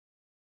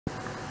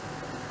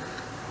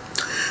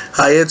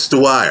Hi, it's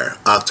Dwyer,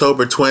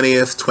 October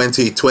 20th,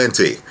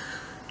 2020.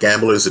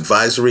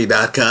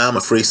 GamblersAdvisory.com,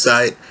 a free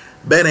site.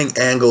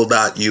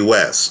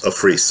 BettingAngle.us, a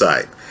free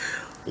site.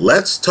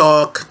 Let's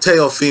talk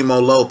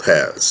Teofimo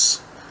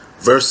Lopez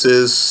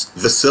versus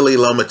Vasyl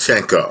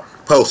Lomachenko,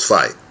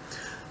 post-fight.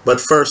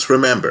 But first,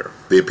 remember,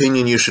 the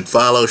opinion you should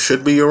follow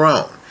should be your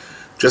own.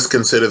 Just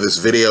consider this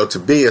video to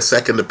be a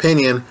second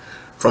opinion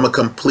from a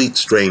complete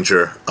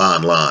stranger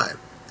online.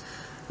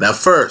 Now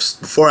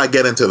first, before I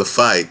get into the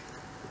fight,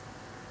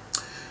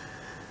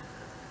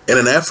 in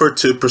an effort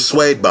to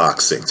persuade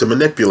boxing, to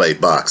manipulate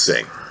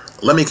boxing,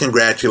 let me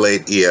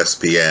congratulate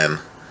ESPN.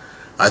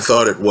 I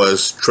thought it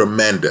was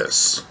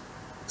tremendous,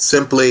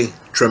 simply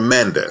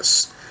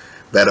tremendous,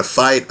 that a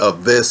fight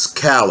of this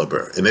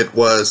caliber, and it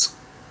was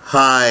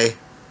high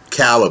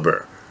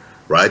caliber,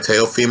 right?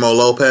 Teofimo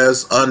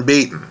Lopez,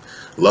 unbeaten.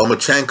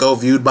 Lomachenko,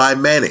 viewed by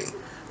many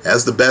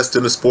as the best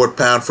in the sport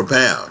pound for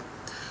pound.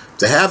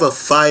 To have a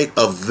fight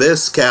of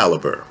this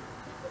caliber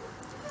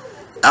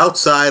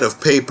outside of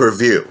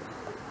pay-per-view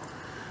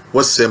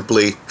was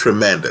simply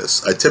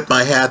tremendous. I tip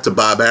my hat to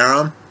Bob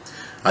Arum.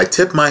 I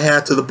tip my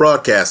hat to the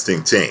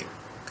broadcasting team,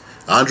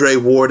 Andre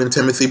Ward and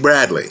Timothy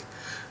Bradley.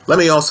 Let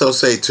me also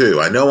say too,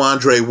 I know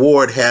Andre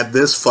Ward had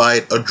this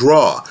fight a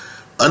draw.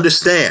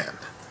 Understand,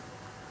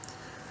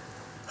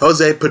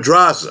 Jose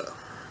Pedraza,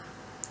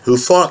 who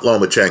fought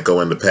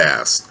Lomachenko in the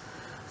past,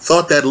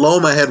 thought that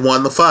Loma had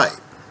won the fight.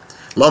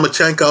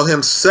 Lomachenko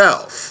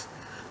himself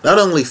not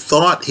only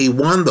thought he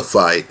won the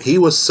fight, he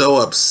was so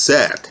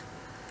upset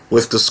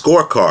with the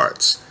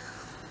scorecards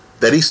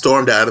that he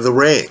stormed out of the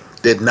ring,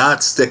 did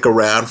not stick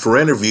around for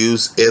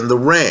interviews in the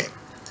ring.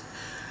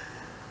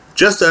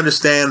 Just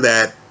understand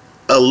that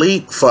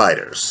elite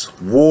fighters,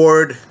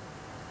 Ward,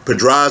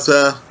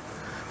 Pedraza,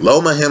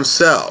 Loma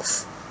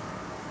himself,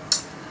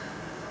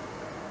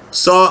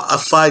 saw a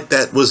fight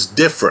that was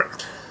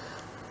different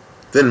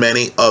than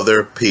many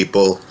other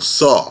people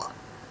saw.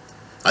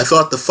 I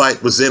thought the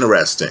fight was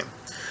interesting.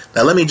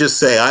 Now let me just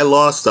say, I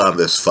lost on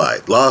this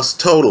fight, lost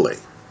totally.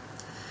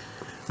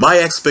 My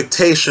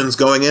expectations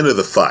going into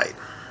the fight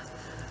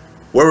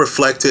were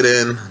reflected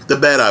in the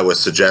bet I was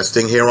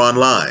suggesting here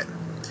online.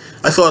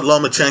 I thought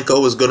Lomachenko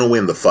was going to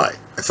win the fight.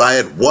 If I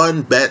had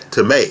one bet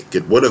to make,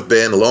 it would have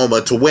been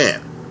Loma to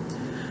win.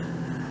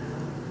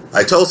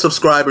 I told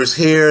subscribers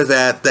here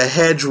that the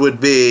hedge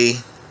would be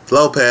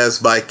Lopez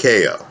by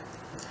KO.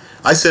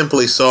 I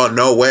simply saw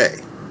no way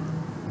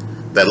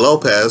that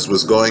Lopez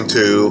was going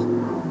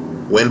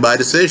to win by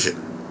decision.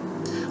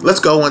 Let's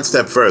go one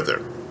step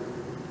further.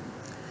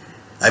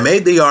 I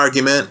made the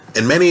argument,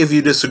 and many of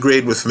you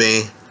disagreed with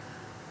me.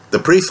 The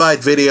pre-fight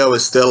video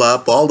is still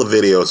up. All the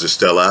videos are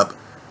still up.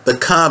 The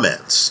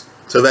comments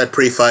to that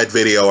pre-fight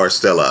video are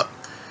still up.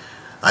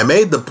 I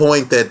made the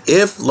point that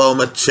if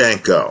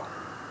Lomachenko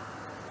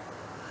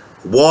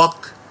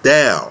walked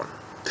down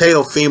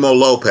Teofimo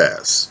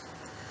Lopez,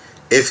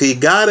 if he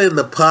got in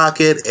the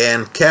pocket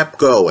and kept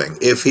going,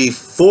 if he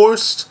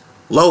forced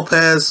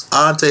Lopez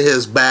onto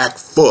his back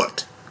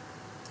foot,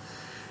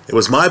 it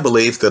was my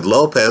belief that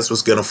Lopez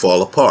was going to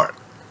fall apart.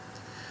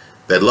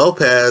 That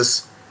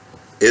Lopez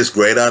is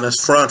great on his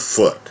front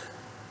foot.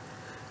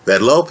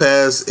 That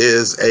Lopez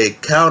is a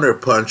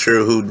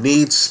counterpuncher who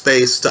needs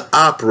space to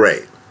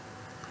operate.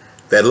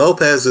 That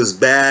Lopez is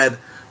bad,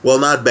 well,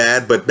 not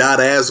bad, but not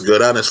as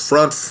good on his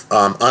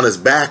on his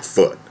back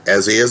foot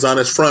as he is on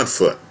his front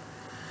foot.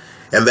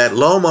 And that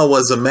Loma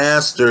was a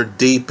master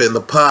deep in the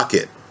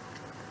pocket.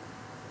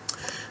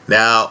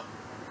 Now,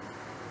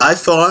 I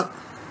thought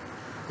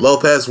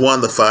Lopez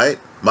won the fight.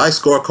 My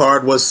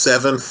scorecard was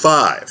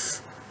 7-5.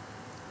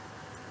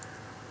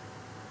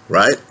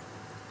 Right?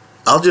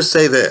 I'll just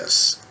say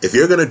this. If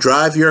you're going to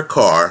drive your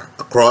car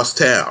across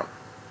town,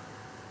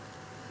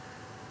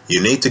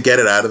 you need to get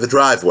it out of the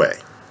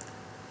driveway.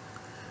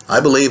 I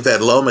believe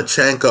that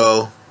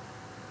Lomachenko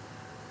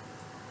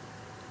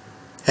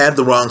had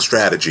the wrong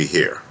strategy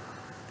here.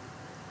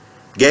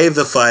 Gave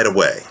the fight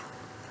away.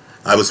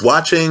 I was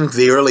watching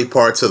the early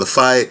parts of the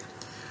fight.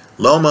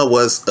 Loma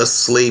was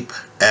asleep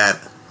at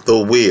the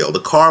wheel. The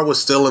car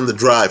was still in the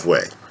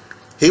driveway.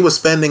 He was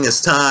spending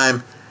his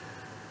time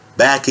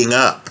backing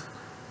up,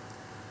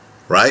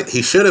 right?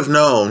 He should have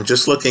known,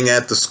 just looking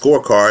at the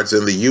scorecards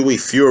in the Huey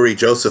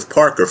Fury-Joseph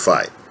Parker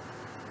fight,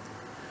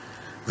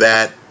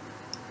 that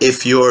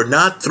if you're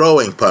not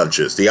throwing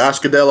punches, the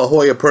Oscar De La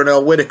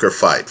Hoya-Pernell Whitaker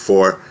fight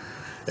for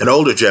an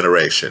older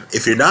generation,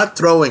 if you're not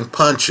throwing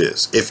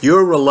punches, if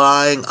you're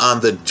relying on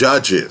the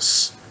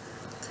judges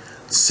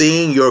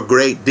seeing your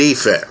great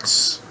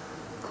defense,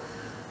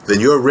 then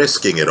you're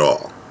risking it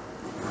all,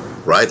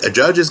 right? A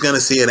judge is going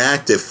to see an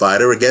active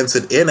fighter against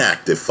an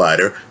inactive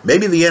fighter.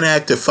 Maybe the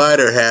inactive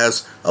fighter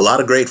has a lot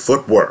of great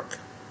footwork,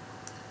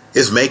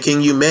 is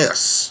making you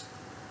miss,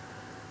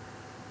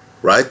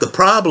 right? The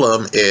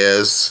problem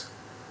is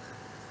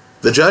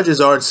the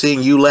judges aren't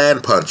seeing you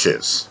land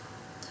punches.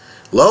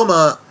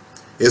 Loma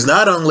is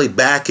not only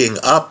backing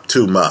up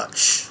too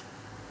much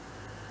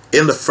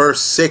in the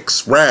first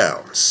 6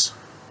 rounds,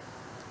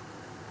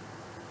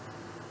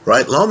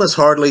 right? Loma's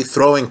hardly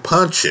throwing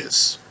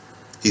punches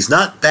He's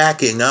not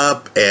backing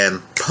up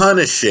and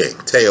punishing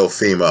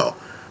Teofimo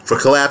for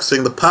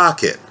collapsing the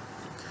pocket.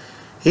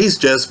 He's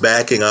just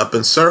backing up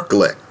and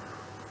circling.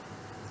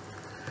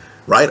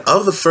 Right?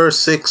 Of the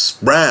first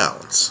 6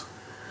 rounds,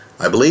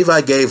 I believe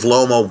I gave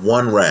Loma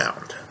 1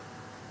 round.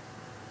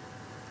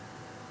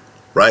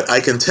 Right? I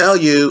can tell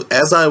you,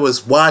 as I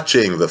was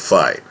watching the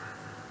fight,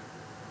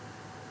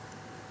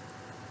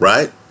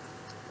 right,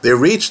 there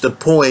reached a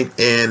point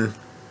in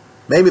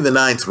maybe the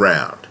 9th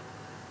round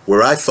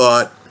where I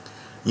thought,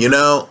 you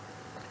know,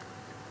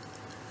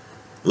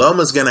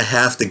 Loma's going to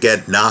have to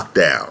get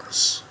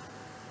knockdowns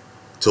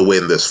to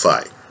win this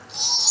fight.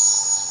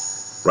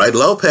 Right?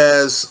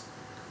 Lopez,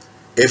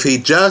 if he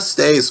just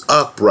stays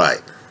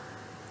upright,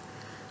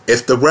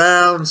 if the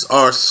rounds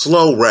are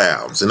slow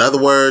rounds, in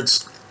other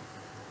words,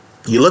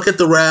 you look at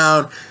the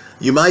round,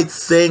 you might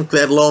think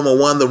that Loma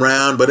won the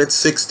round, but it's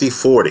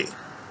 60-40.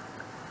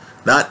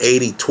 Not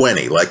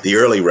 80-20 like the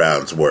early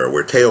rounds were,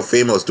 where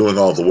Teofimo's doing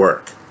all the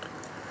work.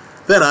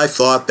 Then I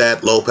thought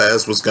that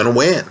Lopez was going to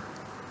win.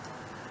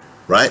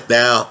 Right?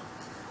 Now,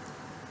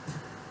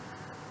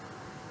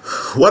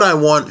 what I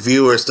want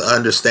viewers to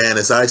understand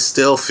is I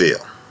still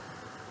feel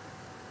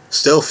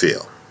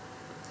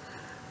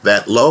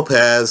that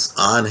Lopez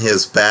on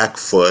his back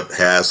foot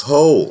has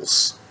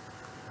holes.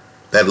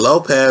 That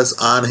Lopez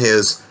on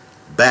his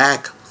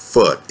back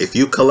foot, if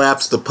you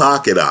collapse the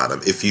pocket on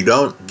him, if you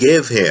don't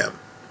give him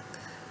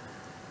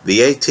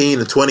the 18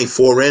 to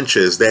 24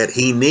 inches that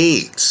he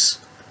needs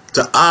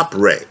to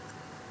operate,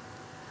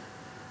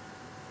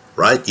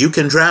 right, you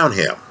can drown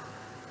him.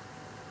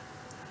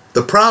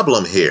 The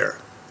problem here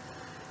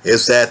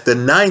is that the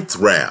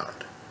 9th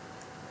round,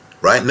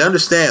 right, and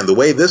understand the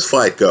way this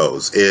fight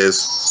goes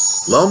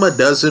is Loma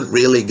doesn't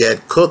really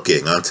get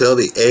cooking until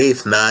the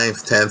 8th,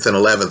 9th, 10th, and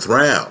 11th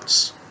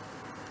rounds.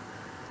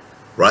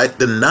 Right?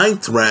 The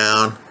 9th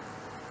round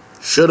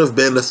should have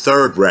been the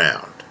 3rd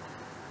round.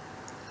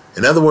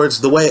 In other words,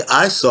 the way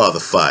I saw the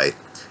fight,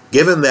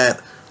 given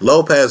that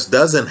Lopez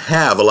doesn't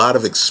have a lot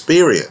of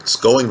experience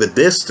going the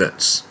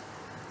distance,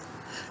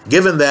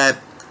 given that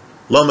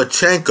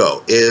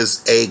Lomachenko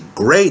is a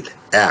great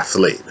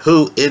athlete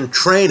who, in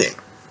training,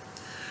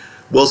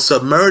 will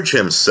submerge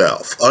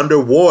himself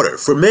underwater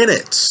for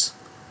minutes.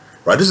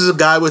 Right? This is a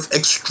guy with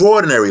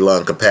extraordinary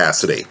lung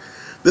capacity.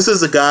 This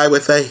is a guy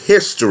with a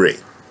history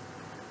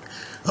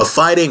of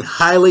fighting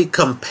highly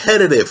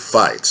competitive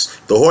fights.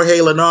 The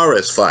Jorge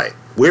Linares fight,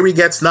 where he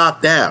gets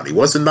knocked down. He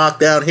wasn't knocked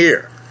down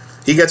here.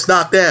 He gets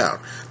knocked down.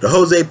 The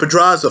Jose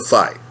Pedraza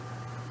fight.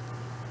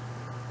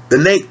 The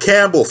Nate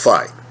Campbell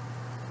fight.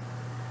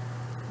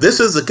 This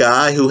is a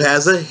guy who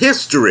has a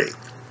history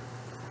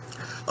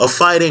of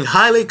fighting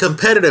highly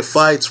competitive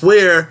fights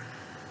where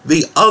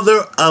the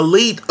other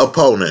elite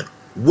opponent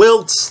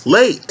wilts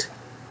late.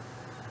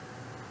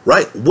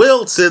 Right?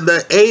 Wilts in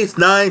the 8th,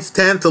 9th,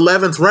 10th,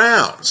 11th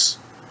rounds.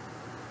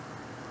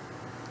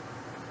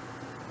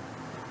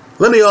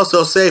 Let me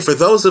also say, for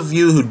those of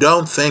you who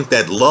don't think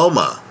that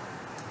Loma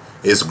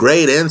is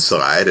great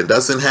inside and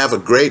doesn't have a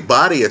great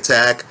body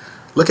attack,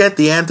 look at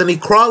the Anthony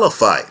Crawler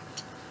fight.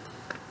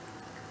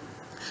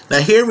 Now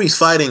here he's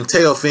fighting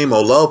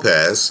Teofimo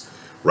Lopez,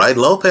 right?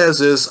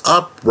 Lopez is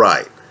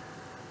upright.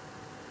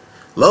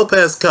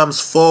 Lopez comes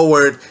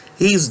forward.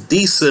 He's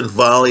decent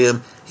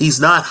volume.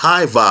 He's not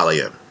high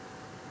volume.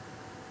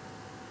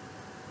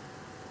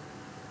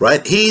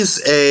 Right?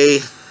 He's a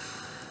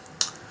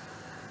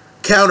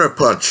counter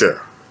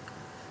puncher.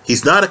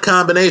 He's not a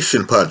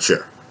combination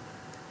puncher.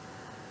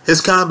 His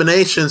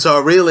combinations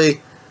are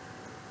really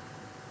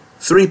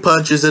 3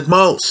 punches at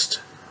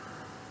most.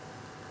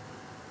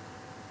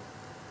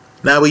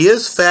 Now, he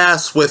is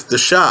fast with the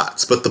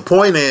shots, but the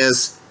point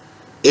is,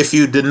 if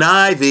you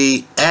deny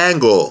the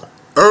angle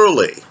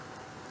early,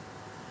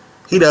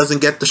 he doesn't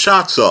get the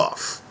shots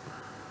off.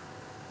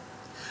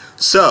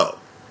 So,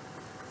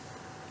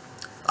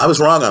 I was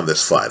wrong on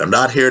this fight. I'm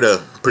not here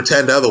to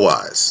pretend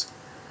otherwise.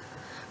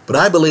 But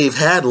I believe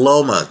had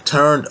Loma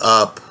turned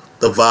up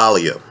the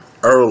volume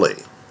early,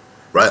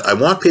 right? I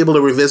want people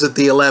to revisit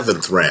the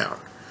 11th round.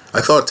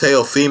 I thought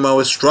Teofimo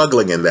was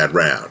struggling in that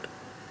round.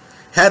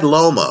 Had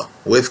Loma,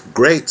 with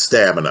great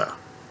stamina,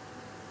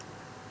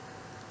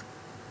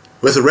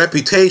 with a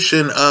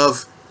reputation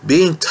of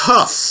being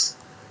tough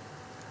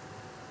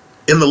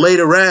in the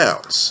later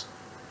rounds,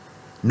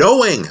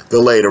 knowing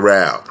the later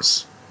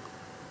rounds,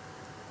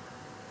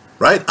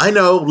 right? I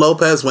know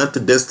Lopez went the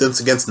distance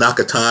against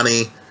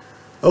Nakatani.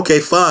 Okay,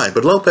 fine,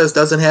 but Lopez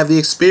doesn't have the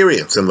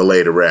experience in the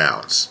later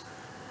rounds.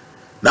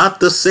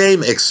 Not the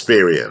same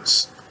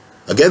experience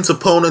against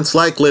opponents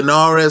like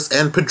Linares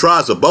and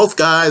Pedraza, both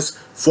guys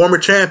former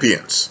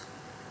champions,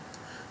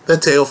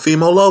 that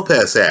Teofimo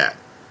Lopez had.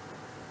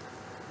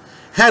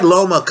 Had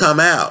Loma come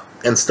out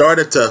and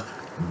started to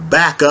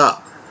back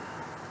up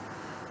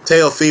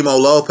Teofimo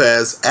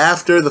Lopez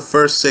after the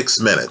first 6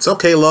 minutes.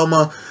 Okay,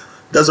 Loma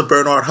does a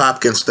Bernard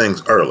Hopkins thing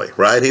early,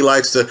 right? He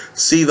likes to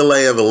see the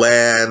lay of the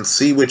land,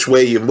 see which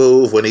way you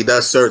move when he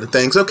does certain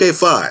things. Okay,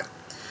 fine.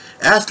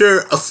 After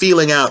a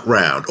feeling out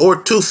round, or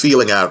 2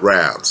 feeling out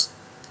rounds,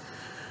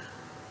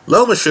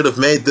 Loma should have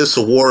made this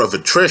a war of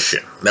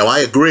attrition. Now, I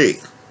agree.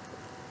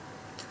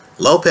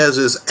 Lopez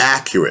is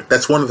accurate.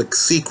 That's one of the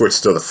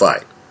secrets to the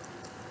fight.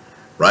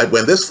 Right?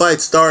 When this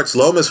fight starts,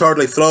 Loma's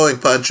hardly throwing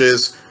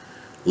punches.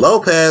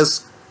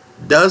 Lopez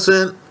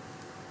doesn't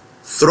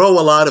throw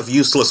a lot of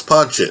useless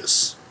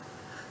punches.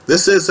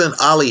 This isn't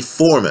Ali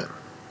Foreman,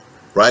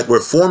 right?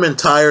 Where Foreman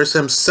tires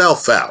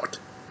himself out.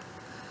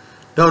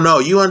 No,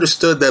 you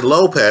understood that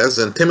Lopez,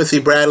 and Timothy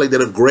Bradley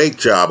did a great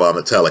job on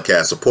the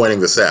telecast of pointing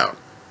this out.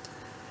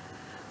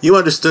 You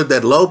understood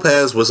that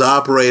Lopez was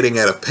operating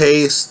at a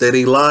pace that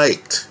he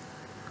liked.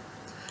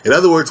 In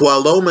other words,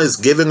 while Loma is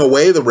giving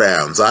away the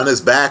rounds on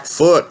his back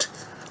foot,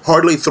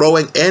 hardly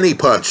throwing any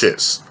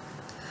punches,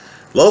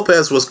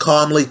 Lopez was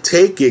calmly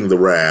taking the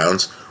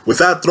rounds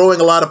without throwing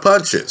a lot of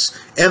punches,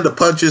 and the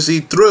punches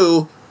he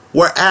threw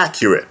were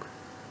accurate.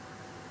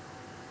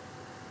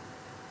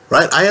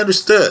 Right? I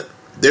understood.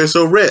 There's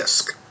a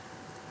risk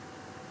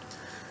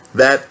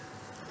that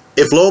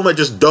if Loma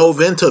just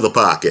dove into the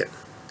pocket,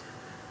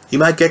 he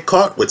might get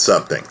caught with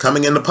something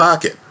coming in the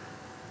pocket.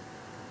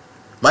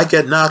 Might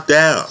get knocked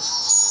down.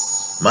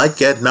 Might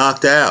get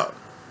knocked out.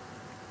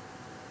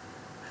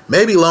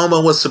 Maybe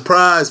Loma was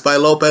surprised by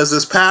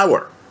Lopez's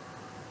power.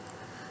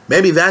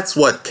 Maybe that's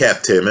what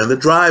kept him in the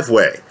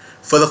driveway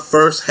for the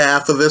first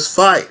half of this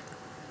fight.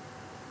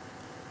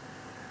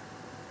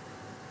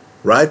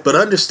 Right? But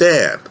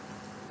understand,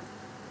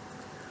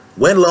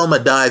 when Loma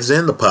dives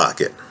in the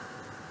pocket,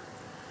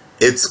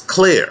 it's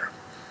clear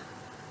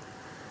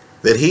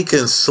that he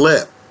can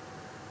slip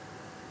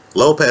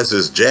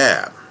Lopez's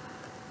jab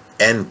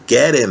and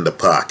get in the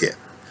pocket.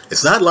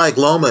 It's not like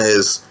Loma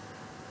is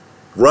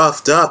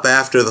roughed up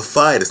after the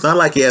fight. It's not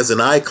like he has an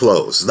eye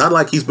closed. It's not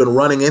like he's been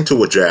running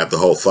into a jab the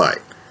whole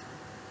fight.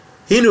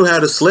 He knew how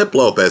to slip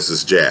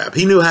Lopez's jab.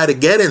 He knew how to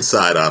get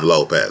inside on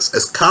Lopez.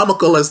 As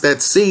comical as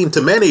that seemed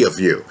to many of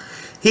you,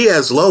 he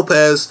has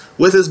Lopez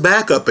with his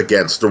back up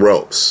against the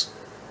ropes.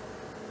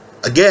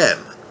 Again,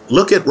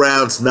 look at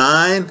rounds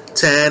 9,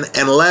 10,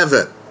 and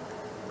 11.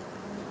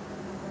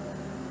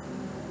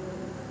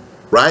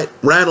 Right?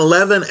 Round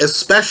 11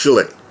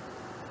 especially.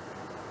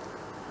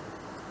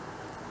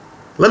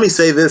 Let me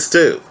say this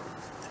too.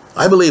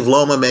 I believe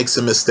Loma makes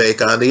a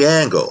mistake on the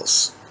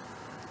angles.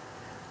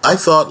 I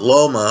thought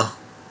Loma,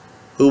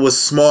 who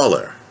was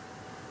smaller,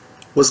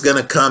 was going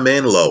to come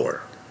in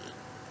lower.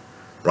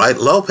 Right?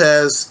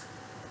 Lopez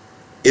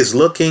is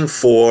looking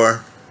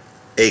for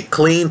a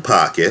clean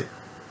pocket,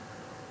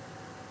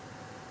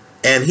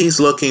 and he's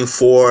looking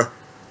for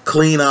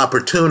clean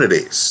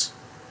opportunities.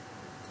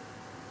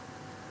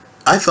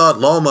 I thought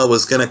Loma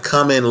was going to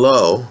come in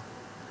low.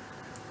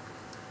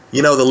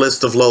 You know the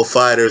list of low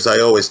fighters I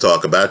always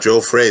talk about: Joe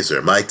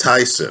Frazier, Mike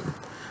Tyson,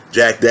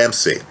 Jack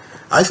Dempsey.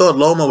 I thought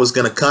Loma was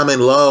going to come in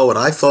low, and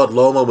I thought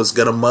Loma was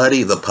going to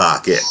muddy the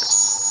pocket.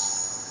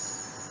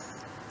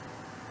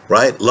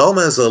 Right?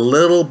 Loma is a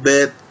little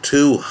bit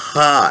too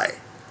high.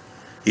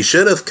 He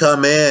should have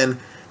come in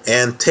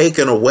and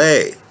taken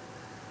away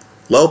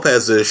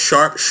Lopez's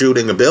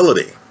sharpshooting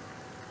ability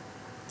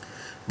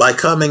by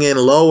coming in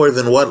lower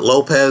than what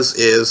Lopez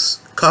is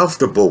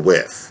comfortable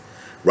with.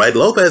 Right?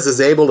 Lopez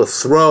is able to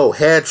throw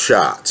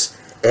headshots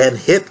and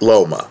hit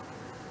Loma.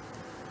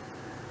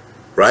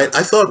 Right?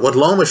 I thought what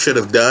Loma should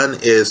have done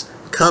is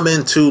come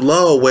in too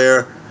low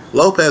where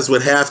Lopez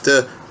would have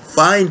to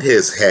find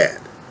his head.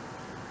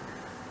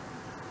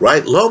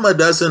 Right? Loma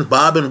doesn't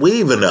bob and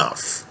weave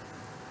enough.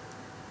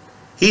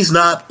 He's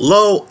not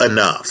low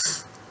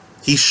enough.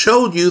 He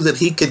showed you that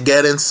he could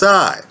get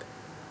inside,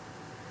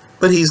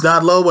 but he's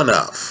not low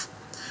enough.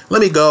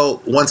 Let me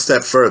go one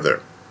step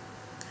further.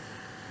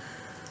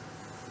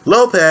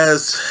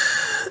 Lopez,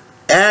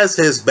 as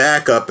his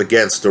back up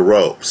against the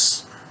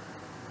ropes,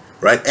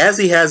 right? As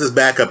he has his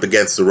back up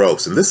against the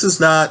ropes, and this is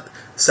not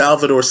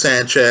Salvador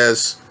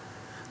Sanchez,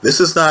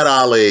 this is not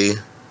Ali,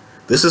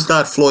 this is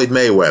not Floyd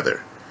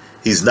Mayweather.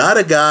 He's not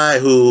a guy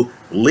who,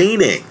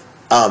 leaning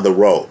on the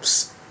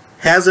ropes,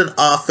 has an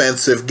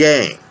offensive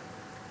game,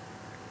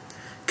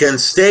 can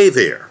stay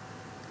there,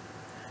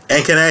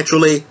 and can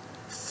actually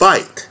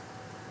fight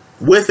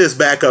with his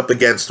back up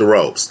against the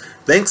ropes.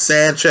 Think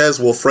Sanchez,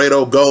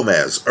 Wilfredo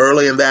Gomez,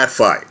 early in that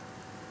fight.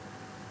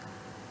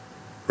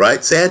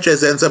 Right?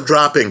 Sanchez ends up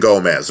dropping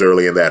Gomez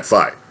early in that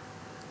fight.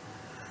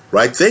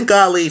 Right? Think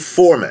Ali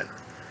Foreman.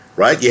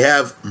 Right? You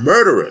have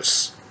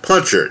murderous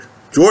puncher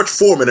George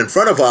Foreman in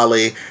front of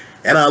Ali,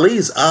 and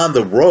Ali's on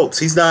the ropes.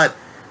 He's not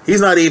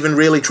even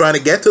really trying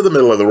to get to the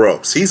middle of the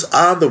ropes. He's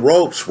on the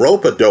ropes,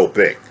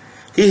 rope-a-doping.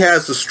 He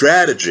has the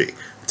strategy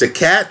to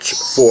catch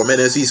Foreman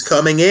as he's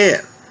coming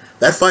in.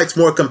 That fight's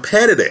more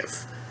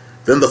competitive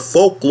than the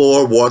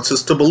folklore wants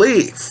us to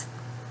believe.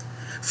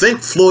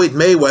 Think Floyd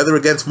Mayweather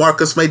against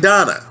Marcus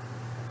Maidana.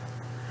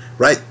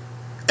 Right?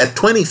 At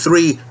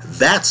 23,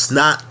 that's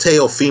not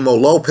Teofimo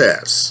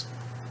Lopez.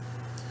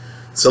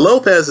 So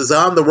Lopez is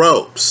on the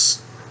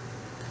ropes,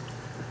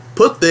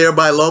 put there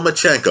by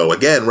Lomachenko.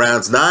 Again,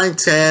 rounds 9,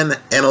 10,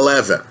 and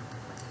 11.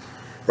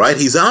 Right?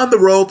 He's on the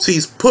ropes.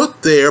 He's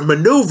put there,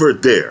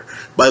 maneuvered there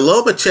by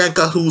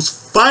Lomachenko, who's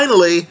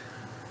finally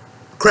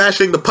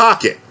crashing the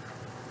pocket.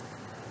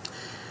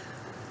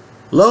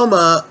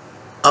 Loma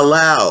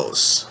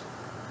allows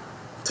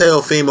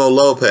Teofimo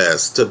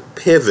Lopez to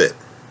pivot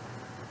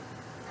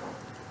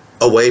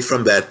away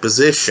from that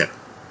position.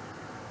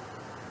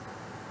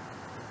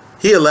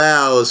 He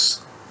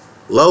allows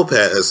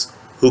Lopez,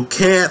 who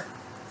can't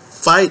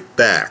fight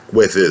back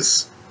with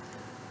his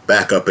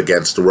back up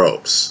against the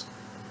ropes,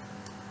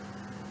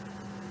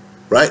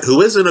 right,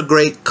 who isn't a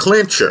great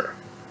clincher.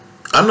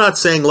 I'm not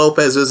saying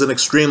Lopez isn't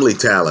extremely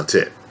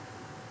talented.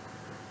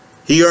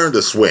 He earned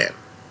this win.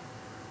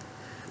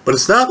 But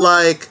it's not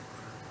like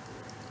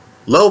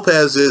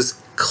Lopez is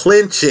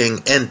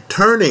clinching and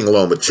turning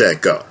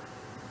Lomachenko.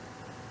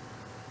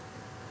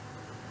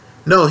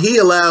 No, he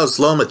allows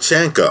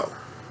Lomachenko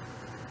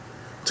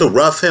to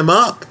rough him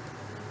up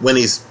when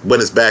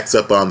his back's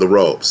up on the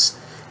ropes.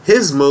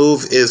 His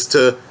move is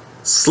to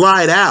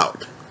slide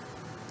out.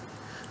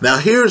 Now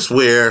here's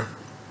where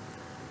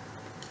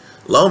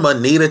Loma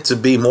needed to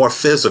be more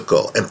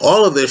physical, and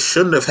all of this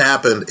shouldn't have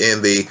happened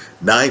in the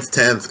 9th,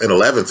 10th, and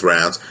 11th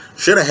rounds.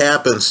 Should have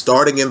happened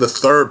starting in the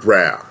 3rd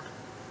round.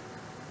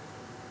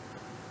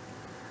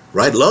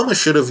 Right? Loma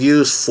should have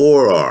used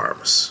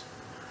forearms.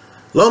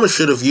 Loma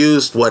should have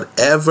used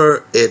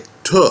whatever it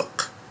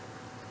took.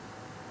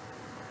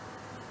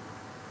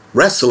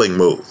 Wrestling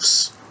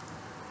moves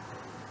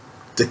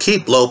to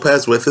keep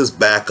Lopez with his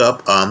back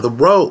up on the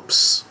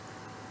ropes.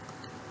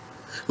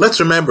 Let's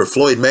remember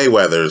Floyd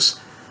Mayweather's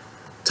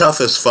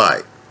toughest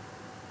fight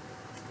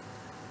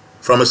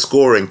from a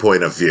scoring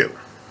point of view,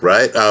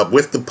 right?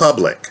 With the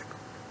public.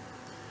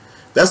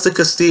 That's the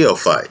Castillo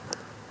fight.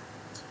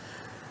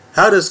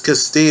 How does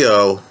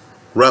Castillo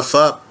rough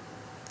up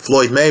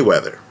Floyd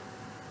Mayweather?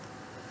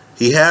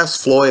 He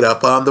has Floyd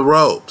up on the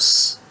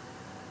ropes.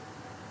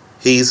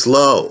 He's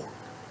low.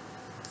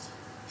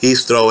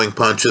 He's throwing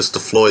punches to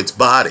Floyd's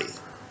body.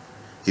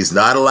 He's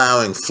not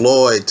allowing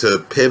Floyd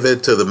to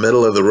pivot to the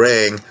middle of the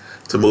ring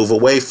to move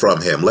away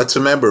from him. Let's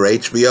remember,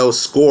 HBO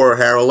scorer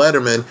Harold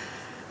Letterman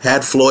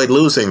had Floyd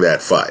losing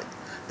that fight.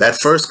 That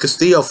first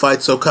Castillo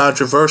fight so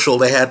controversial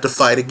they had to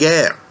fight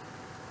again.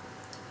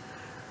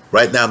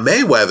 Right now,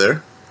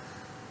 Mayweather,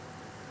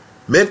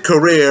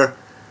 mid-career,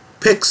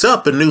 picks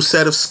up a new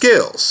set of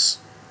skills.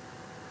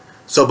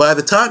 So by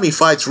the time he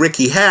fights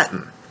Ricky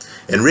Hatton,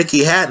 and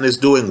Ricky Hatton is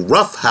doing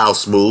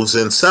roughhouse moves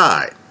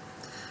inside,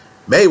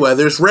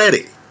 Mayweather's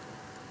ready.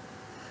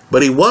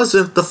 But he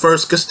wasn't the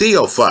first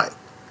Castillo fight.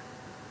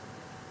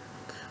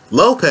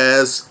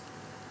 Lopez,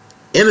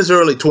 in his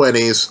early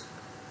 20s,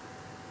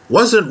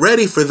 wasn't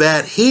ready for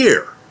that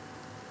here.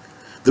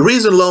 The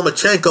reason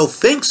Lomachenko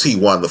thinks he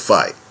won the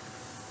fight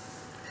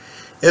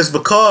is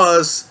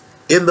because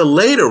in the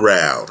later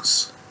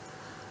rounds,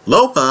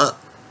 Loma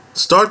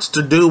starts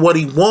to do what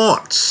he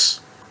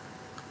wants.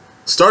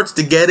 Starts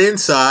to get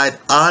inside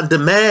on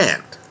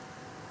demand.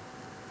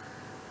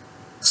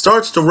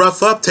 Starts to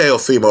rough up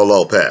Teofimo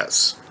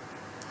Lopez.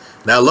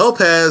 Now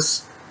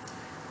Lopez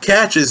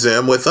catches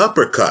him with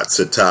uppercuts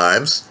at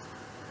times.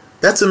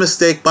 That's a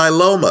mistake by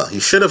Loma.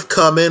 He should have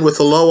come in with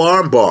a low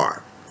arm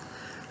bar.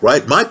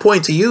 Right? My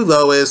point to you,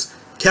 though, is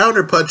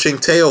counterpunching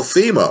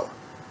Teofimo,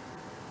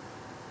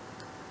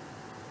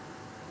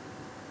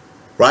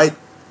 right,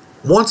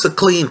 wants a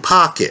clean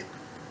pocket.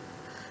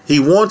 He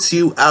wants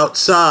you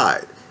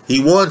outside.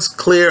 He wants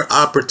clear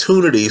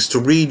opportunities to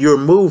read your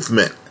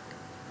movement.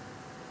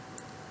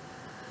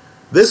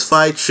 This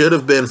fight should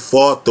have been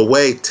fought the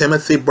way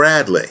Timothy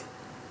Bradley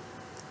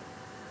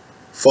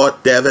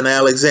fought Devin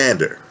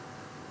Alexander.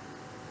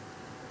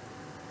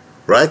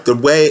 Right? The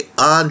way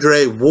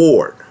Andre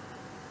Ward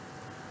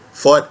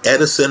fought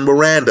Edison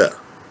Miranda.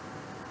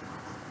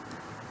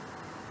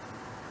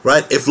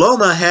 Right? If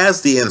Loma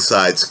has the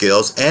inside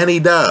skills, and he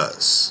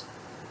does,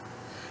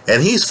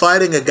 and he's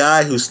fighting a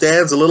guy who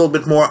stands a little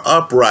bit more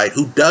upright,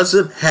 who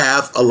doesn't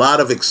have a lot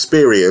of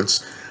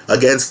experience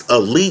against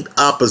elite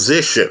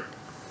opposition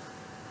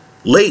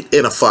late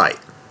in a fight,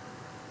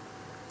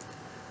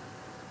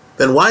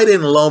 then why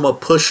didn't Loma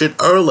push it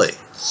early?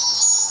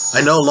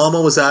 I know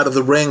Loma was out of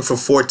the ring for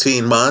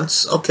 14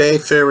 months. Okay,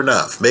 fair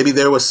enough. Maybe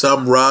there was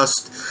some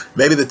rust.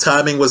 Maybe the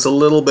timing was a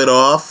little bit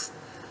off.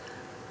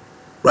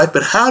 Right,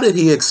 but how did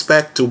he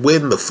expect to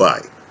win the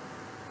fight?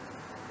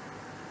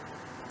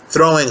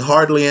 Throwing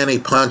hardly any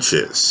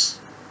punches.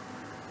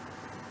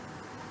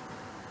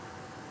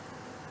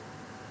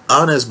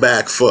 On his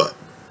back foot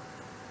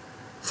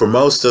for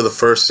most of the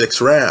first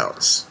 6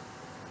 rounds.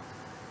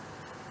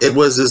 It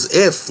was as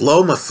if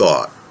Loma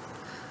thought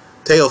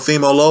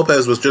Teofimo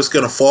Lopez was just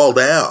going to fall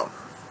down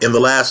in the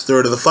last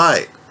third of the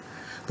fight.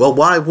 Well,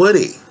 why would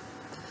he?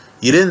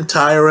 You didn't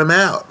tire him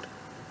out.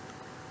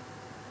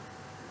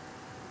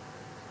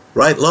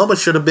 Right? Loma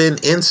should have been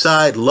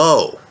inside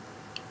low,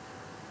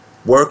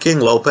 working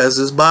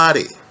Lopez's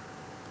body,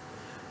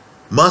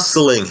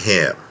 muscling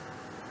him,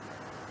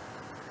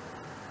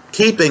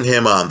 keeping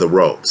him on the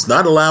ropes,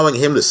 not allowing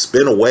him to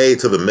spin away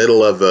to the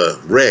middle of the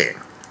ring.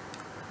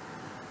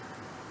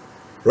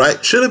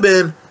 Right? Should have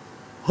been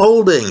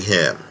holding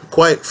him,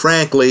 quite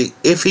frankly,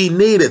 if he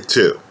needed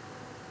to.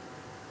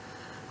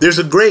 There's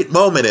a great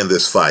moment in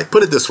this fight.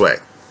 Put it this way.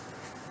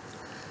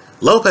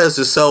 Lopez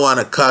is so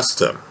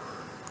unaccustomed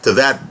to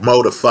that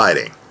mode of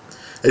fighting.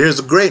 And there's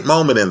a great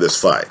moment in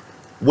this fight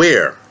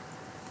where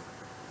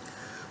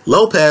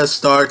Lopez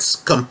starts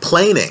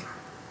complaining,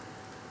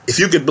 if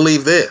you could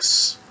believe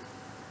this,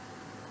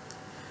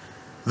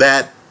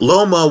 that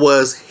Loma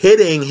was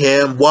hitting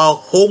him while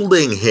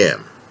holding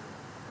him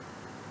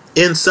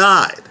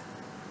inside.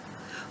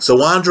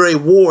 So Andre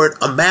Ward,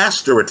 a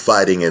master at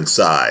fighting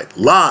inside,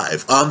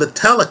 live on the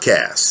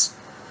telecast,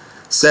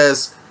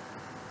 says,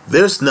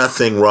 there's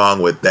nothing wrong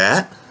with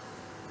that.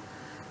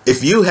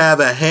 If you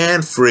have a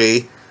hand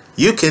free,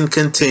 you can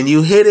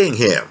continue hitting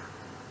him.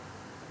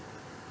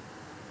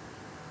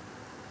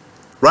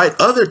 Right?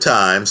 Other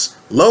times,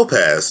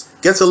 Lopez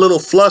gets a little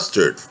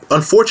flustered.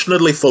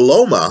 Unfortunately for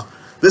Loma,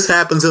 this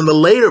happens in the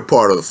later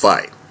part of the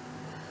fight.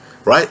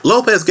 Right?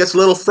 Lopez gets a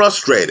little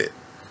frustrated.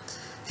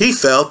 He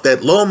felt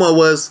that Loma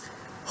was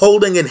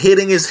holding and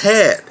hitting his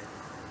head.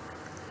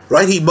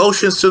 Right? He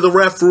motions to the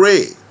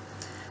referee.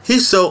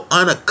 He's so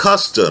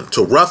unaccustomed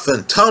to rough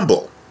and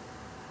tumble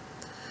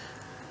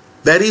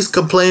that he's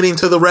complaining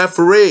to the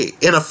referee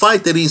in a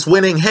fight that he's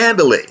winning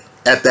handily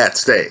at that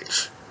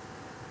stage.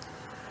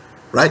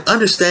 Right?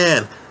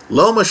 Understand,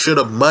 Loma should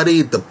have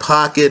muddied the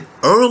pocket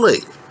early.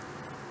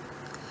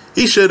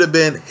 He should have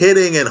been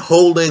hitting and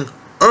holding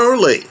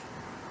early.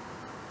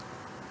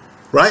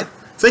 Right?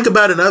 Think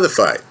about another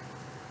fight.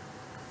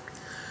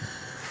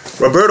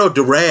 Roberto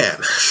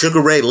Duran,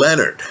 Sugar Ray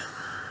Leonard.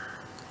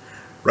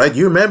 Right?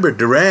 You remember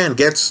Duran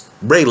gets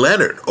Ray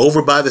Leonard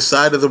over by the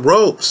side of the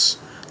ropes.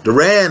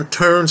 Duran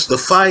turns the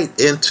fight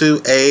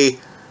into a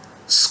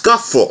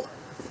scuffle.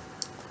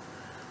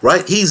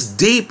 Right? He's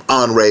deep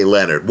on Ray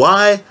Leonard.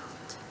 Why?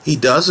 He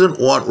doesn't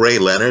want Ray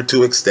Leonard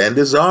to extend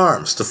his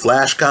arms, to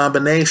flash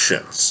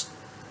combinations,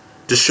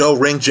 to show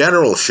ring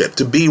generalship,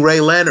 to be Ray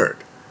Leonard.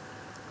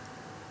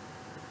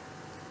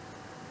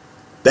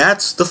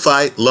 That's the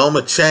fight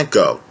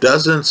Lomachenko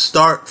doesn't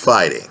start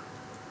fighting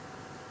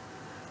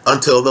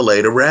until the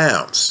later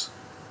rounds.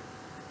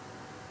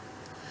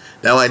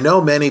 Now, I know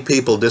many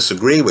people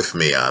disagree with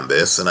me on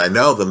this, and I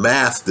know the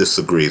math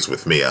disagrees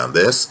with me on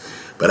this,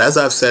 but as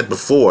I've said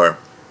before,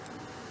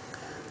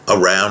 a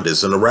round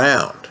isn't a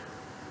round.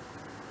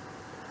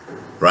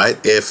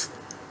 Right? If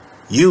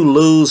you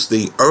lose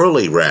the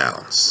early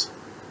rounds,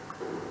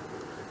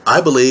 I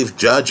believe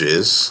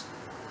judges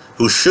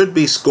who should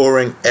be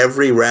scoring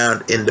every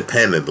round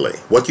independently.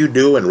 What you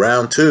do in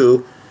round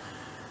 2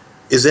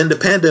 is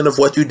independent of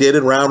what you did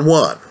in round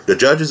 1. The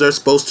judges are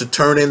supposed to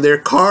turn in their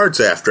cards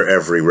after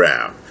every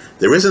round.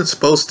 There isn't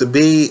supposed to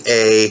be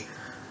a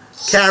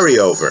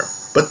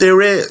carryover, but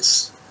there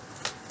is.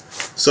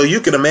 So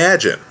you can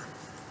imagine,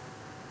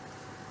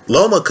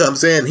 Loma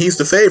comes in, he's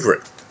the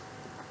favorite.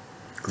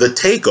 The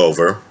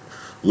takeover,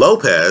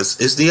 Lopez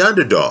is the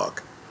underdog.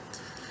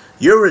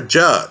 You're a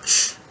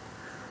judge,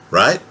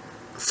 right?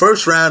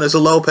 First round is a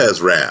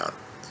Lopez round.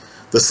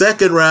 The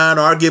second round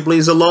arguably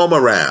is a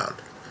Loma round.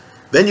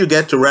 Then you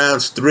get to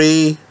rounds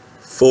 3,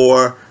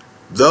 4.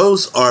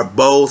 Those are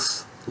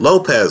both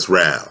Lopez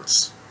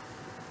rounds.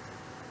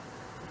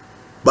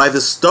 By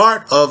the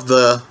start of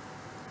the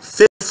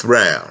 5th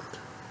round,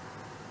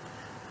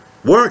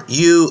 weren't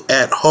you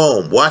at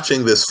home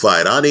watching this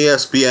fight on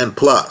ESPN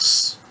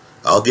Plus?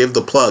 I'll give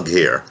the plug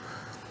here.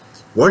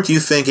 Weren't you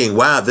thinking,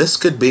 wow, this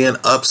could be an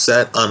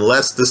upset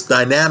unless this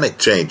dynamic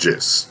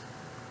changes?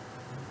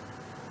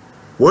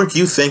 Weren't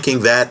you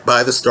thinking that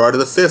by the start of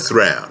the 5th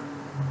round?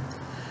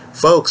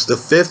 Folks, the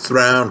 5th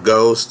round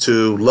goes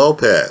to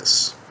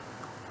Lopez.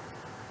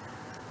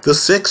 The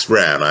 6th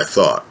round, I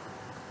thought,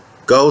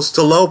 goes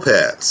to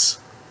Lopez.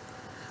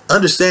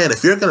 Understand,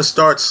 if you're going to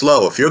start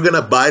slow, if you're going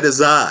to bite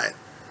his eye,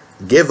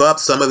 give up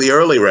some of the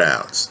early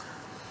rounds,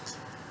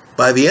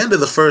 by the end of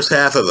the first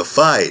half of the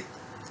fight,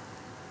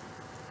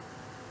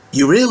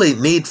 you really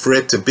need for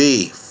it to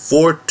be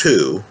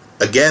 4-2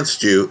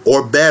 against you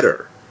or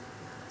better.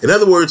 In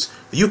other words,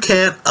 you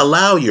can't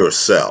allow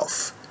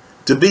yourself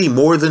to be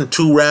more than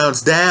 2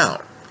 rounds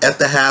down at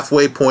the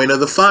halfway point of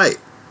the fight.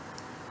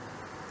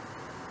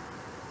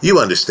 You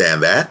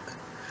understand that?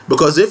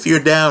 Because if you're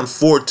down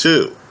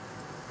 4-2,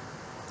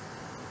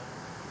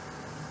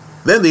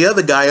 then the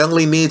other guy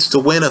only needs to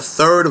win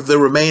 1/3 of the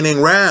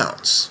remaining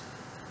rounds.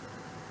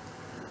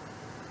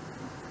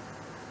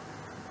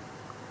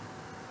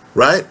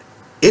 Right?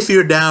 If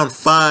you're down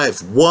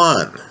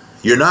 5-1,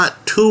 you're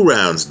not 2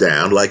 rounds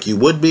down like you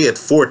would be at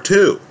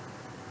 4-2.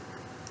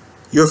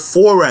 You're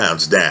 4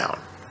 rounds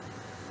down.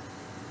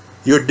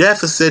 Your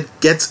deficit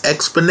gets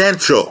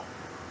exponential.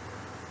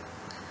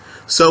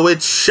 So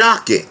it's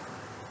shocking.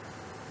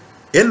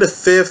 In the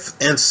 5th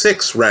and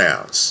 6th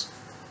rounds,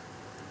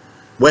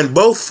 when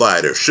both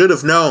fighters should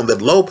have known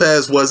that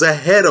Lopez was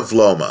ahead of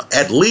Loma,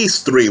 at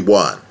least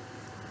 3-1.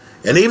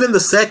 And even the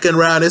 2nd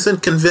round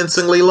isn't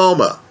convincingly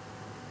Loma.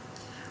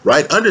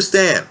 Right?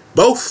 Understand,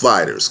 both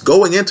fighters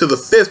going into the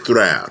 5th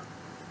round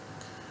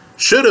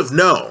should have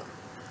known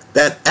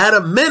that at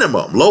a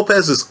minimum,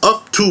 Lopez is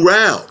up 2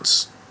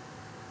 rounds.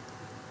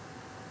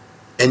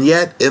 And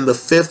yet, in the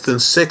 5th and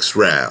 6th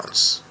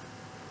rounds,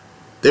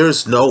 there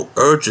is no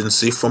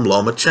urgency from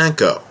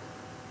Lomachenko.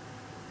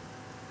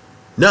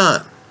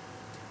 None.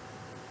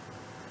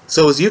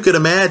 So as you can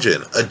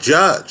imagine, a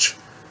judge,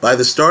 by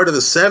the start of the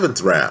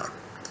 7th round,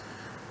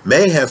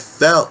 may have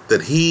felt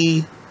that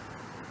he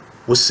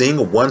was seeing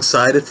a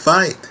one-sided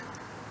fight.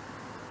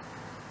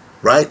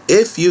 Right?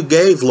 If you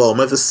gave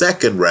Loma the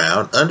 2nd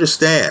round,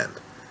 understand,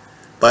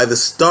 by the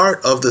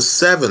start of the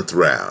 7th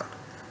round,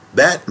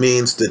 that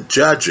means the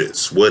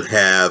judges would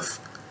have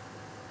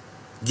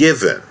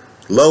given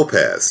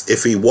Lopez,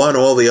 if he won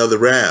all the other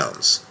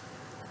rounds,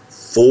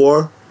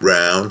 4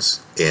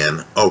 rounds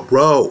in a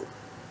row.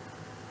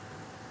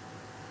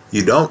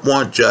 You don't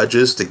want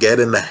judges to get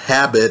in the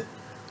habit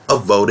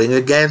of voting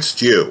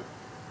against you.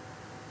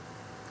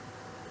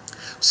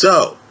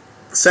 So,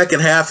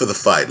 second half of the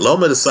fight,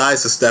 Loma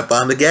decides to step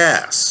on the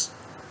gas.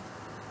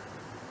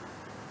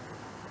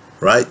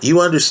 Right?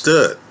 You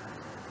understood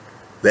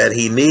that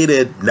he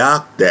needed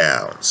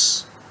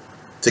knockdowns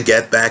to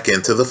get back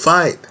into the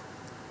fight.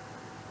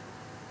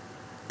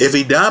 If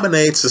he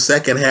dominates the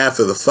second half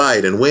of the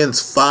fight and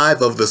wins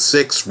 5 of the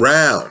 6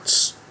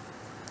 rounds,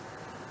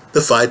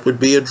 the fight would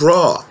be a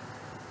draw.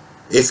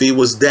 If he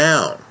was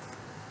down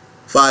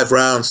 5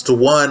 rounds to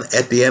 1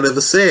 at the end of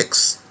the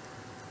 6th.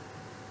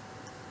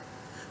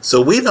 So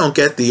we don't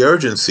get the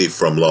urgency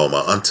from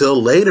Loma until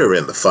later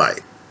in the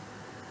fight.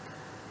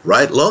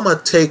 Right?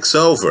 Loma takes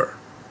over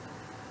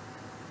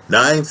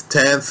 9th,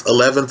 10th,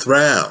 11th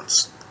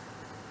rounds.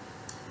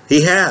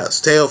 He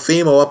has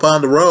Teofimo up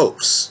on the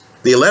ropes.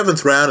 The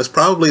 11th round is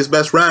probably his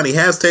best round. He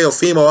has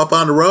Teofimo up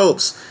on the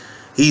ropes.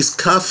 He's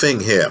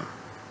cuffing him.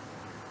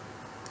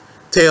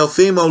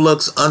 Teofimo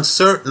looks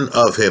uncertain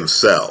of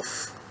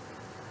himself.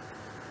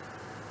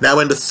 Now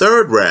in the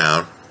 3rd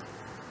round,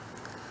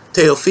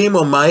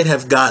 Teofimo might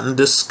have gotten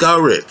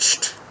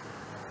discouraged.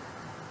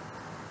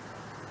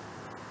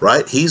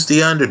 Right? He's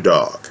the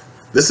underdog.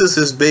 This is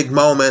his big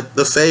moment.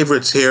 The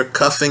favorite's here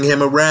cuffing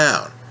him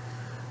around,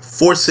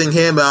 forcing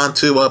him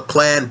onto a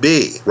plan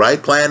B.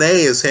 Right? Plan A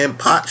is him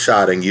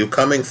pot-shotting you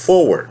coming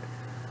forward.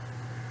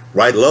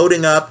 Right?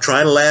 Loading up,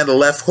 trying to land a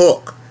left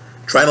hook,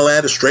 trying to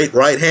land a straight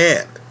right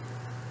hand.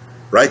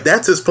 Right?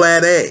 That's his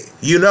plan A.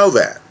 You know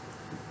that.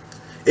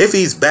 If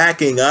he's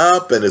backing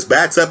up and his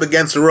back's up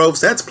against the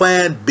ropes, that's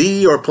plan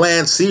B or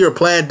plan C or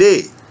plan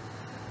D.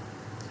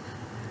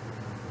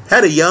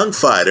 Had a young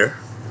fighter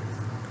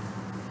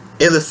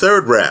in the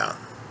 3rd round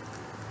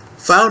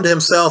found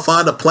himself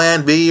on a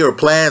plan B or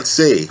plan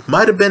C,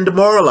 might have been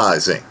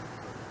demoralizing.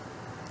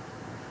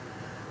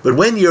 But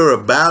when you're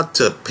about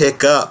to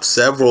pick up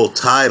several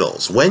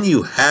titles, when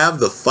you have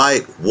the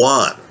fight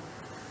won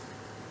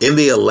in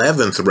the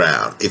 11th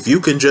round, if you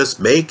can just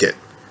make it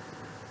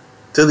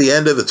to the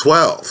end of the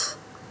 12th,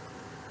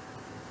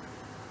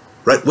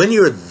 right? When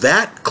you're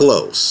that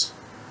close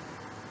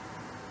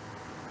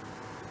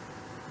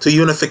to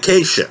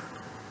unification,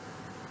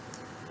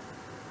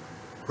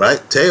 right?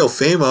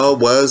 Teofimo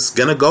was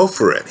going to go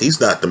for it.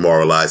 He's not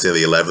demoralized in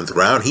the 11th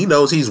round. He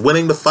knows he's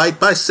winning the fight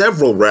by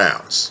several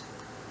rounds.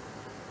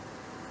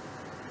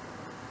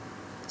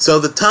 So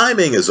the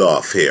timing is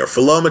off here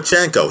for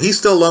Lomachenko. He's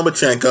still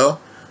Lomachenko.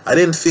 I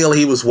didn't feel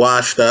he was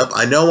washed up.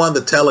 I know on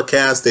the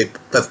telecast they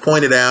have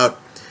pointed out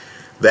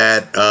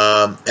that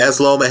as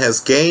Loma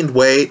has gained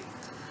weight,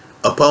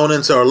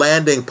 opponents are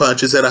landing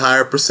punches at a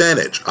higher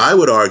percentage. I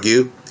would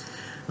argue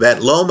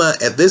that Loma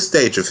at this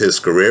stage of his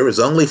career is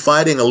only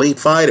fighting elite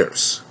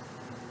fighters.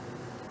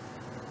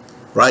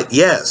 Right?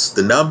 Yes,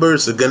 the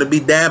numbers are going to be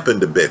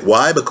dampened a bit.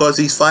 Why? Because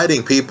he's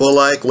fighting people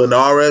like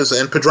Linares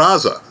and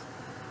Pedraza.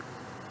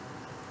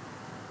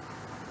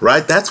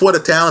 Right? That's what a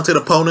talented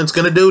opponent's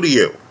going to do to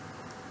you.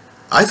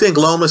 I think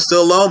Loma's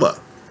still Loma.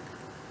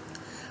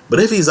 But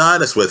if he's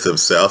honest with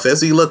himself,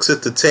 as he looks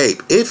at the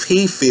tape, if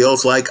he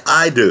feels like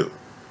I do,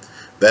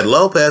 that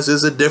Lopez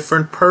is a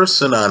different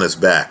person on his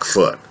back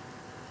foot,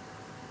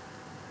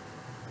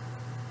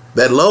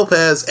 that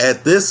Lopez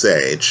at this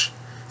age,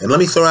 and let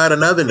me throw out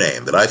another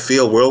name that I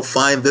feel we'll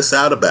find this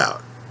out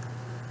about,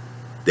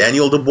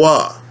 Daniel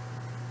Dubois,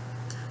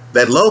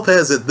 that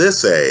Lopez at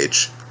this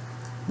age,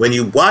 when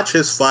you watch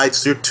his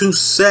fights, there are 2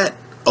 sets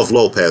of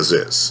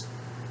Lopez's.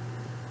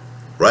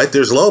 Right?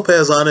 There's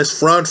Lopez on his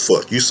front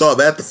foot. You saw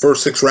that the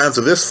first 6 rounds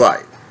of this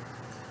fight.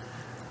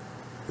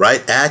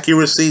 Right?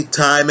 Accuracy,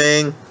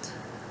 timing.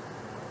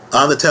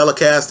 On the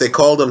telecast, they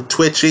called him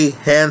twitchy,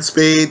 hand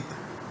speed,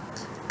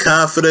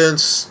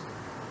 confidence.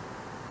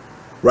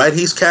 Right?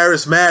 He's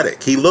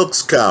charismatic. He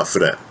looks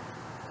confident.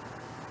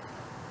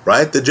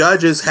 Right? The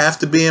judges have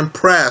to be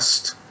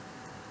impressed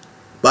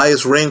by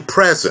his ring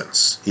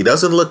presence. He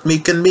doesn't look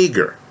meek and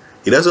meager.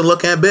 He doesn't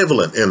look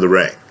ambivalent in the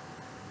ring.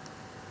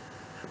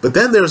 But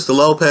then there's the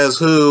Lopez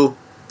who,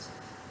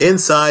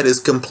 inside, is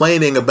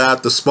complaining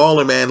about the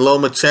smaller man,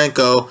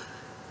 Lomachenko,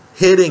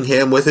 hitting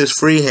him with his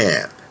free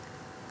hand.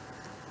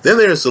 Then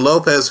there's the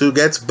Lopez who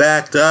gets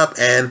backed up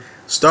and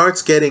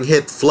starts getting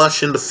hit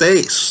flush in the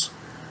face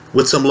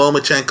with some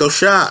Lomachenko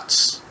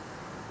shots.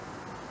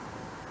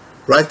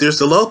 Right? There's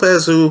the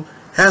Lopez who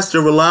has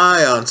to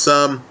rely on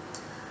some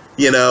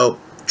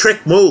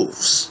trick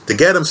moves to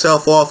get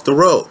himself off the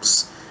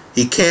ropes.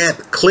 He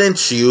can't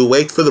clinch you,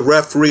 wait for the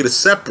referee to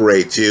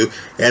separate you,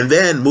 and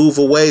then move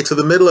away to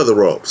the middle of the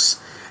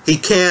ropes. He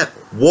can't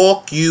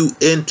walk you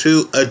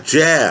into a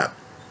jab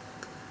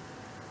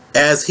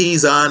as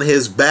he's on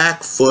his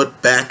back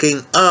foot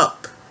backing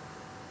up.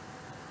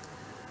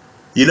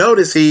 You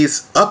notice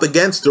he's up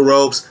against the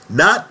ropes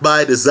not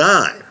by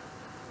design,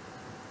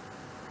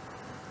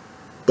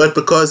 but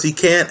because he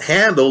can't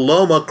handle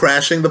Loma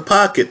crashing the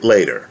pocket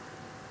later.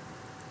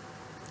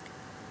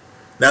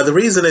 Now, the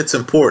reason it's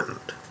important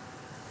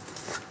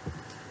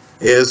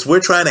is we're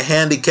trying to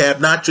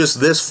handicap not just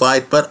this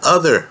fight, but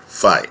other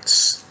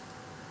fights.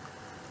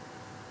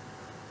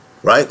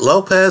 Right?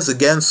 Lopez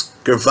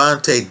against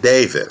Gervonta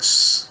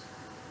Davis.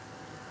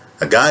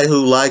 A guy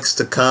who likes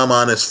to come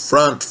on his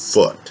front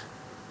foot.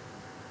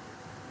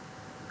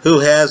 Who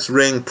has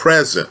ring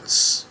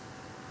presence.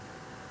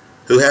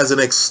 Who has an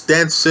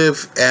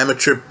extensive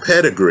amateur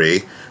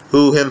pedigree.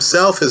 Who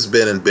himself has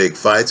been in big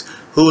fights.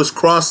 Who has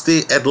crossed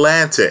the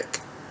Atlantic.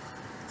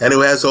 And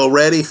who has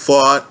already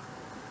fought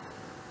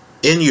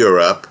in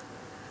Europe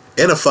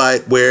in a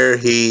fight where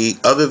he,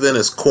 other than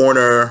his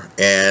corner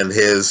and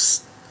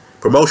his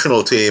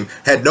promotional team,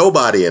 had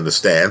nobody in the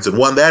stands and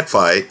won that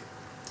fight.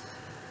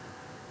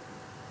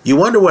 You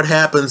wonder what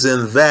happens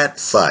in that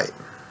fight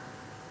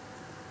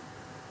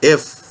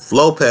if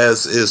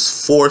Lopez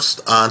is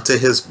forced onto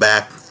his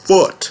back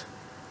foot.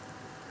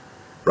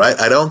 Right?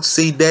 I don't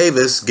see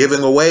Davis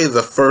giving away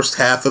the first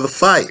half of the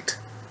fight.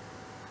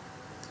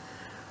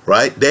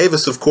 Right?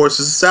 Davis, of course,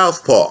 is a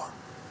southpaw.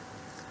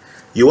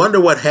 You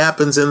wonder what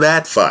happens in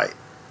that fight.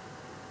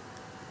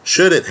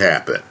 Should it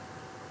happen?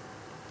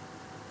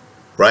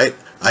 Right?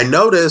 I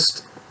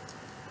noticed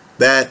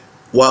that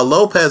while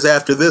Lopez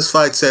after this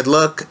fight said,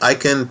 look, I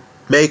can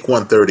make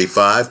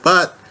 135,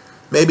 but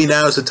maybe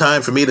now is the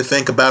time for me to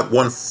think about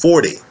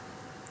 140.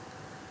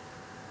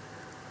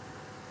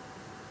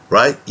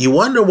 Right? You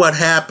wonder what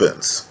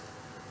happens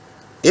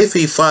if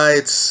he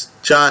fights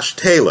Josh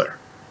Taylor.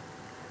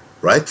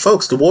 Right?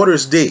 Folks, the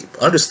water's deep.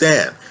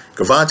 Understand.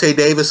 Gervonta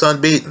Davis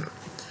unbeaten.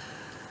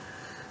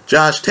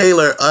 Josh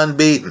Taylor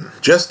unbeaten.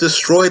 Just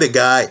destroyed a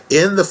guy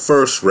in the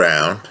first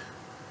round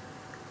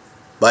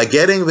by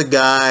getting the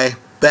guy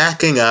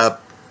backing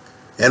up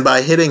and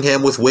by hitting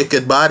him with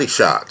wicked body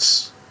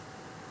shots.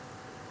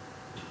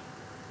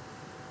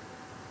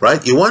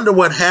 Right? You wonder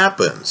what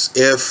happens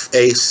if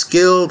a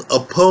skilled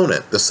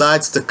opponent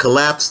decides to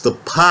collapse the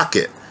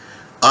pocket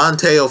on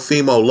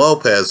Teofimo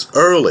Lopez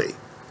early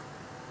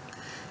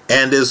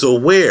and is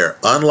aware,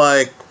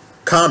 unlike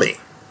Kami,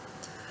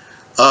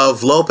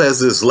 of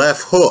Lopez's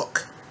left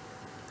hook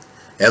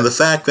and the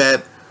fact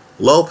that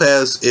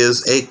Lopez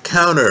is a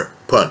counter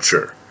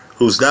puncher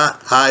who's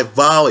not high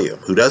volume,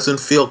 who doesn't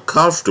feel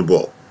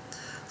comfortable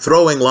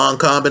throwing long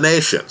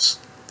combinations.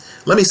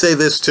 Let me say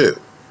this too.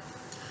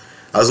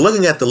 I was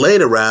looking at the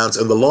later rounds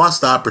and the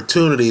lost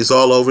opportunities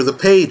all over the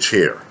page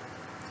here.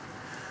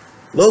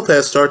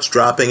 Lopez starts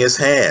dropping his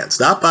hands,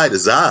 not by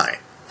design.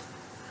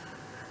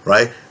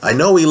 Right? I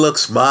know he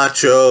looks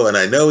macho and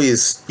I know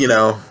he's,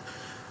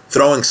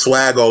 throwing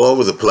swag all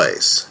over the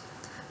place.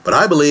 But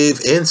I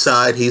believe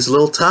inside he's a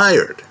little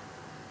tired.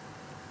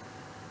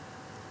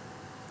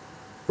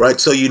 Right?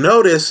 So you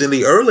notice in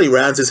the early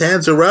rounds his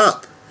hands are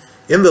up.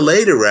 In the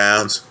later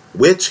rounds,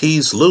 which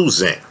he's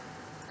losing.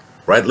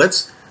 Right?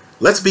 Let's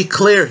be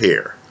clear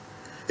here.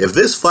 If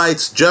this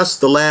fight's just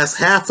the last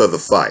half of the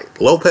fight,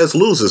 Lopez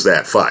loses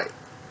that fight.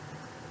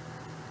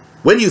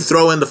 When you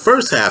throw in the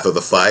first half of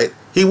the fight,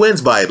 he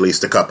wins by at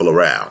least a couple of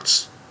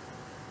rounds.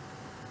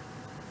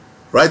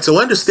 Right?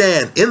 So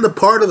understand, in the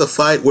part of the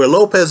fight where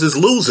Lopez is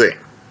losing,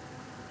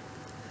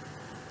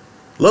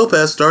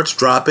 Lopez starts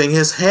dropping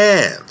his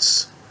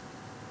hands.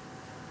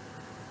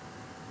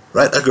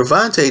 Right? A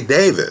Gervonta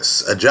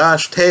Davis, a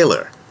Josh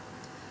Taylor,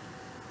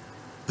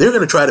 they're going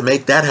to try to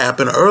make that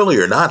happen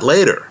earlier, not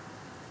later.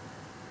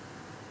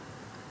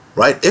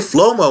 Right? If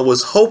Loma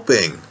was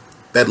hoping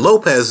that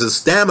Lopez's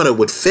stamina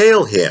would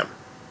fail him,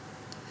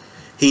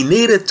 he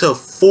needed to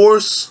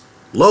force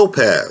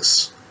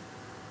Lopez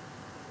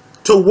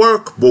to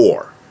work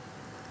more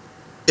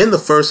in the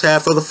first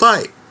half of the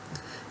fight,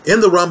 in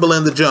the Rumble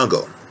in the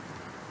Jungle.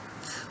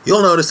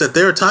 You'll notice that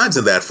there are times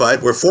in that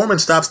fight where Foreman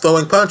stops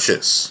throwing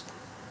punches.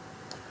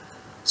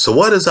 So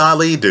what does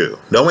Ali do?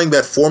 Knowing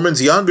that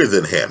Foreman's younger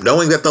than him,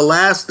 knowing that the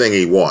last thing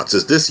he wants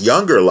is this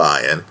younger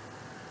lion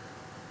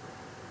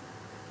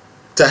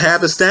to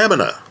have his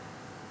stamina.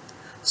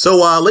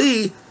 So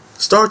Ali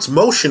starts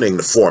motioning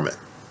to Foreman.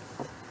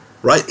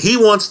 Right? He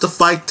wants the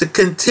fight to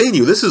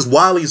continue. This is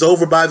while he's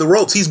over by the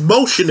ropes. He's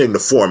motioning to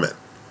Foreman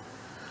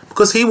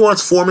because he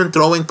wants Foreman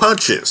throwing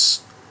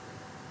punches.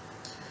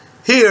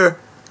 Here,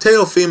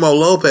 Teofimo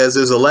Lopez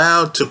is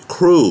allowed to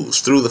cruise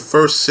through the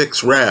first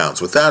 6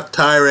 rounds without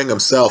tiring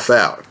himself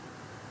out.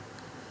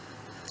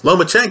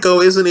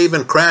 Lomachenko isn't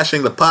even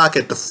crashing the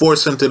pocket to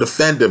force him to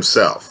defend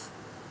himself.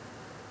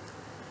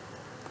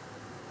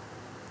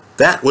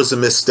 That was a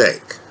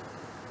mistake.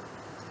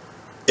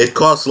 It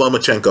cost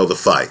Lomachenko the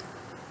fight.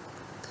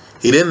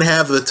 He didn't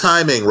have the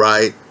timing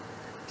right.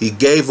 He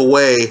gave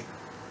away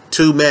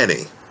too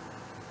many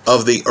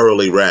of the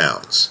early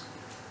rounds.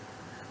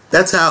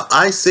 That's how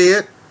I see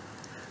it.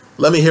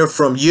 Let me hear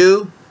from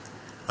you.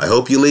 I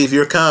hope you leave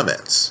your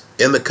comments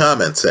in the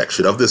comment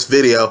section of this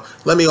video.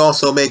 Let me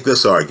also make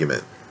this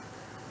argument.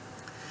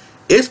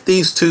 If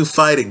these two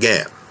fight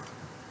again,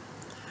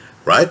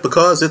 right,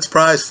 because it's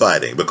prize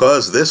fighting,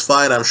 because this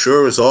fight I'm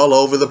sure is all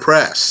over the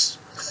press,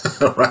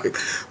 right,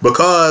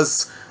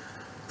 because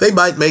they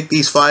might make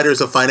these fighters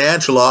a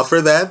financial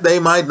offer that they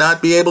might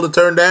not be able to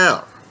turn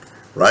down,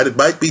 right? It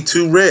might be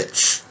too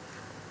rich.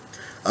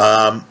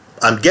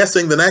 I'm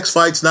guessing the next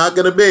fight's not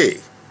going to be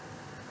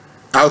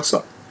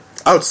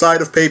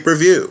outside of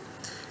pay-per-view.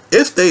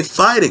 If they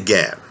fight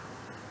again,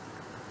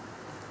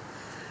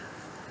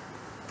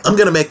 I'm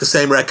going to make the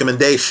same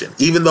recommendation,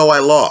 even though I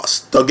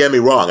lost. Don't get me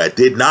wrong, I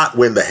did not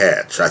win the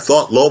hedge. I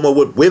thought Loma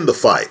would win the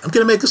fight. I'm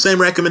going to make the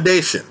same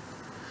recommendation.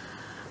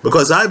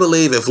 Because I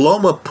believe if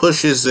Loma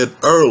pushes it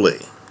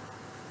early,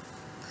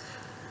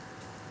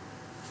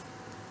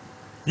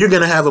 you're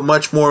going to have a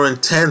much more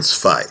intense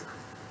fight.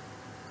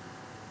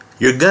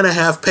 You're going to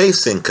have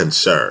pacing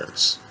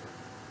concerns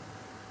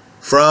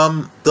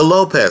from the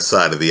Lopez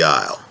side of the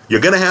aisle.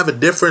 You're going to have a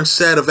different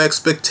set of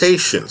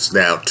expectations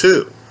now,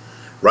 too.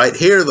 Right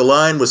here, the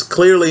line was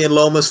clearly in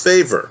Loma's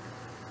favor.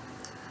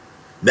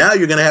 Now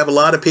you're going to have a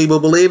lot of people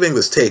believing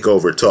this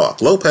takeover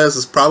talk. Lopez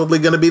is probably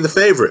going to be the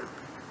favorite.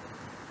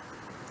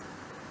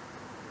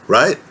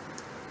 Right?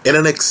 In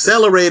an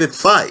accelerated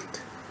fight,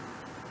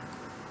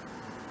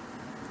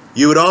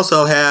 you would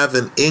also have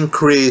an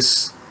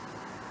increased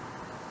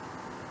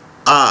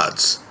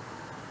odds,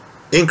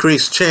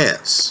 increased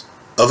chance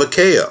of a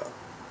KO.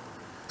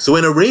 So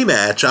in a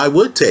rematch, I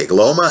would take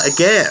Loma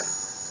again.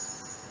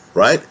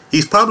 Right?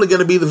 He's probably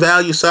going to be the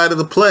value side of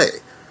the play.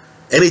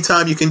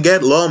 Anytime you can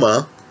get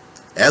Loma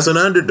as an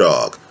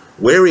underdog,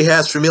 where he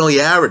has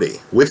familiarity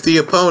with the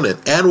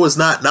opponent and was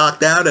not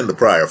knocked out in the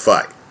prior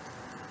fight.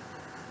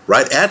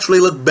 Right? Actually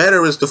looked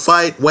better as the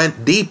fight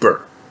went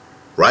deeper.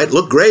 Right?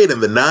 Looked great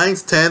in the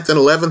 9th, 10th, and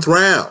 11th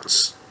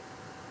rounds.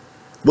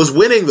 Was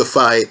winning the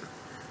fight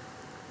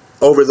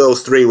over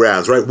those 3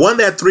 rounds. Right? Won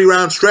that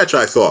 3-round stretch,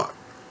 I thought.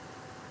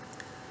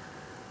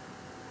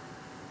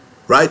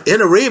 Right?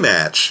 In a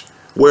rematch,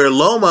 where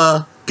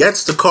Loma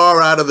gets the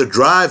car out of the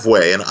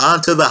driveway and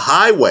onto the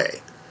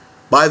highway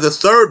by the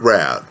 3rd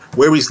round,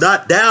 where he's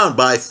not down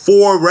by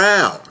 4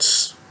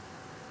 rounds.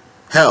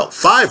 Hell,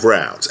 5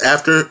 rounds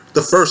after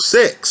the first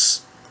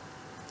 6.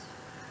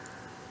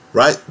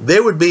 Right?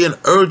 There would be an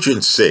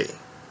urgency.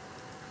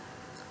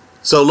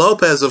 So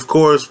Lopez, of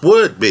course,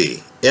 would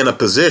be in a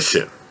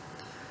position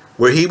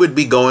where he would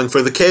be going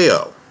for the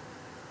KO.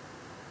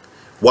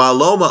 While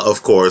Loma,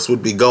 of course,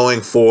 would be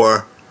going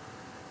for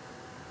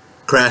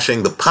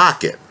crashing the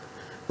pocket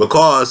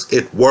because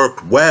it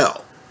worked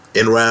well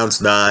in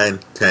rounds 9,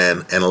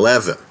 10, and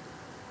 11.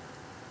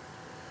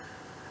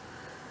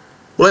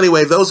 Well,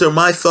 anyway, those are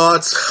my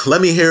thoughts. Let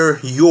me hear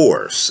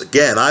yours.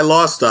 Again, I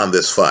lost on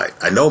this fight.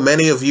 I know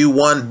many of you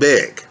won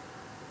big,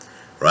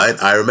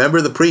 right? I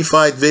remember the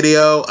pre-fight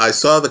video. I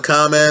saw the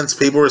comments.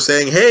 People were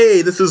saying,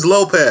 hey, this is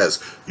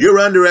Lopez. You're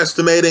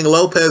underestimating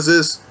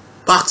Lopez's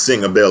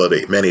boxing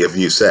ability, many of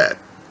you said.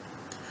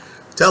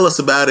 Tell us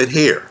about it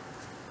here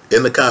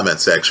in the comment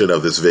section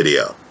of this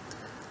video.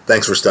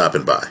 Thanks for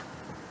stopping by.